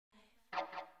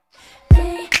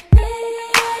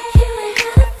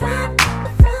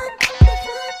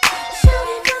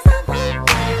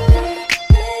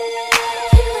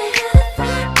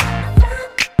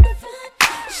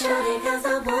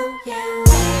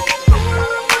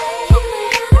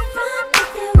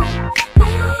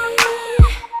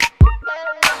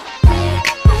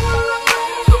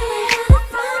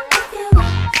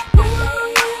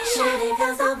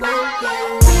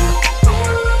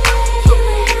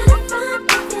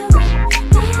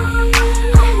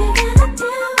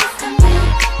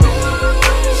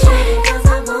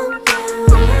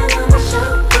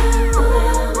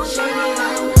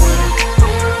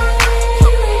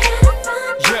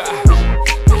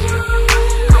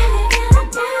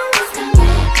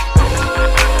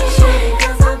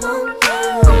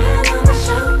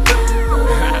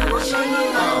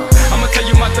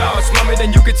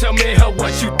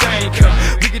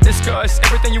us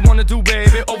everything you wanna do,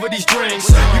 baby, over these drinks.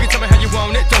 You can tell me how you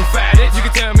want it, don't fight it. You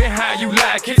can tell me how you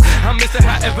like it. I'm Mr.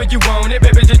 However you want it,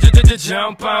 baby,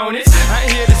 jump on it. I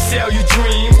ain't here to sell you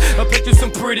dreams, I'll pick you some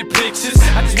pretty pictures.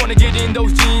 I just wanna get in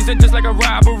those jeans and just like a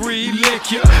robbery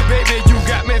lick ya. Baby, you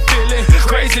got me feeling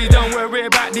crazy, don't worry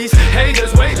about these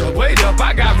haters. Wait up,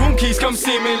 I got room keys, come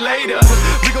see me later.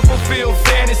 We gon' fulfill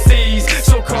fantasies,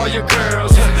 so call your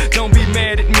girls. Don't be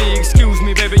mad at me, excuse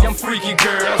me, baby, I'm freaky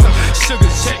girls.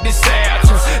 Sugar, check this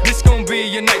out. This gon'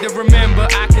 be a night to remember,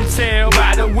 I can tell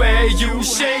by the way you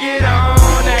shake it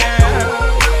on now.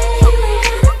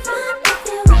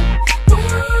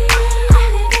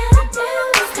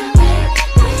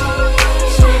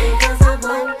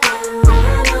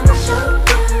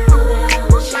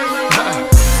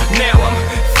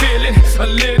 A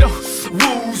little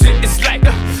woozy, it's like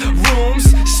the room's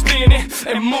spinning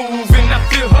and moving. I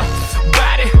feel her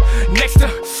body next to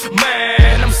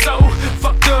mine. I'm so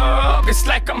fucked up, it's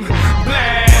like I'm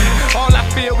blind. All I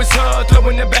feel is her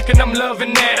throwing it back and I'm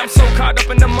loving that. I'm so caught up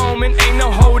in the moment, ain't no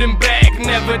holding back,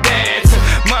 never that.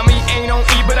 Mommy ain't on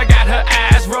E, but I got her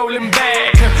eyes rolling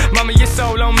back. Mommy, it's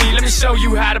all on me, let me show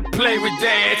you how to play with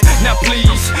that. Now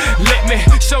please, let me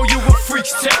show you a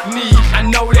freak's technique. I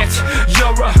know that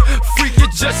you're a freak,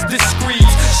 you're just discreet.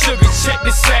 Sugar, check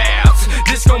this out.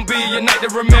 This gon' be a night to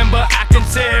remember, I can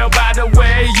tell by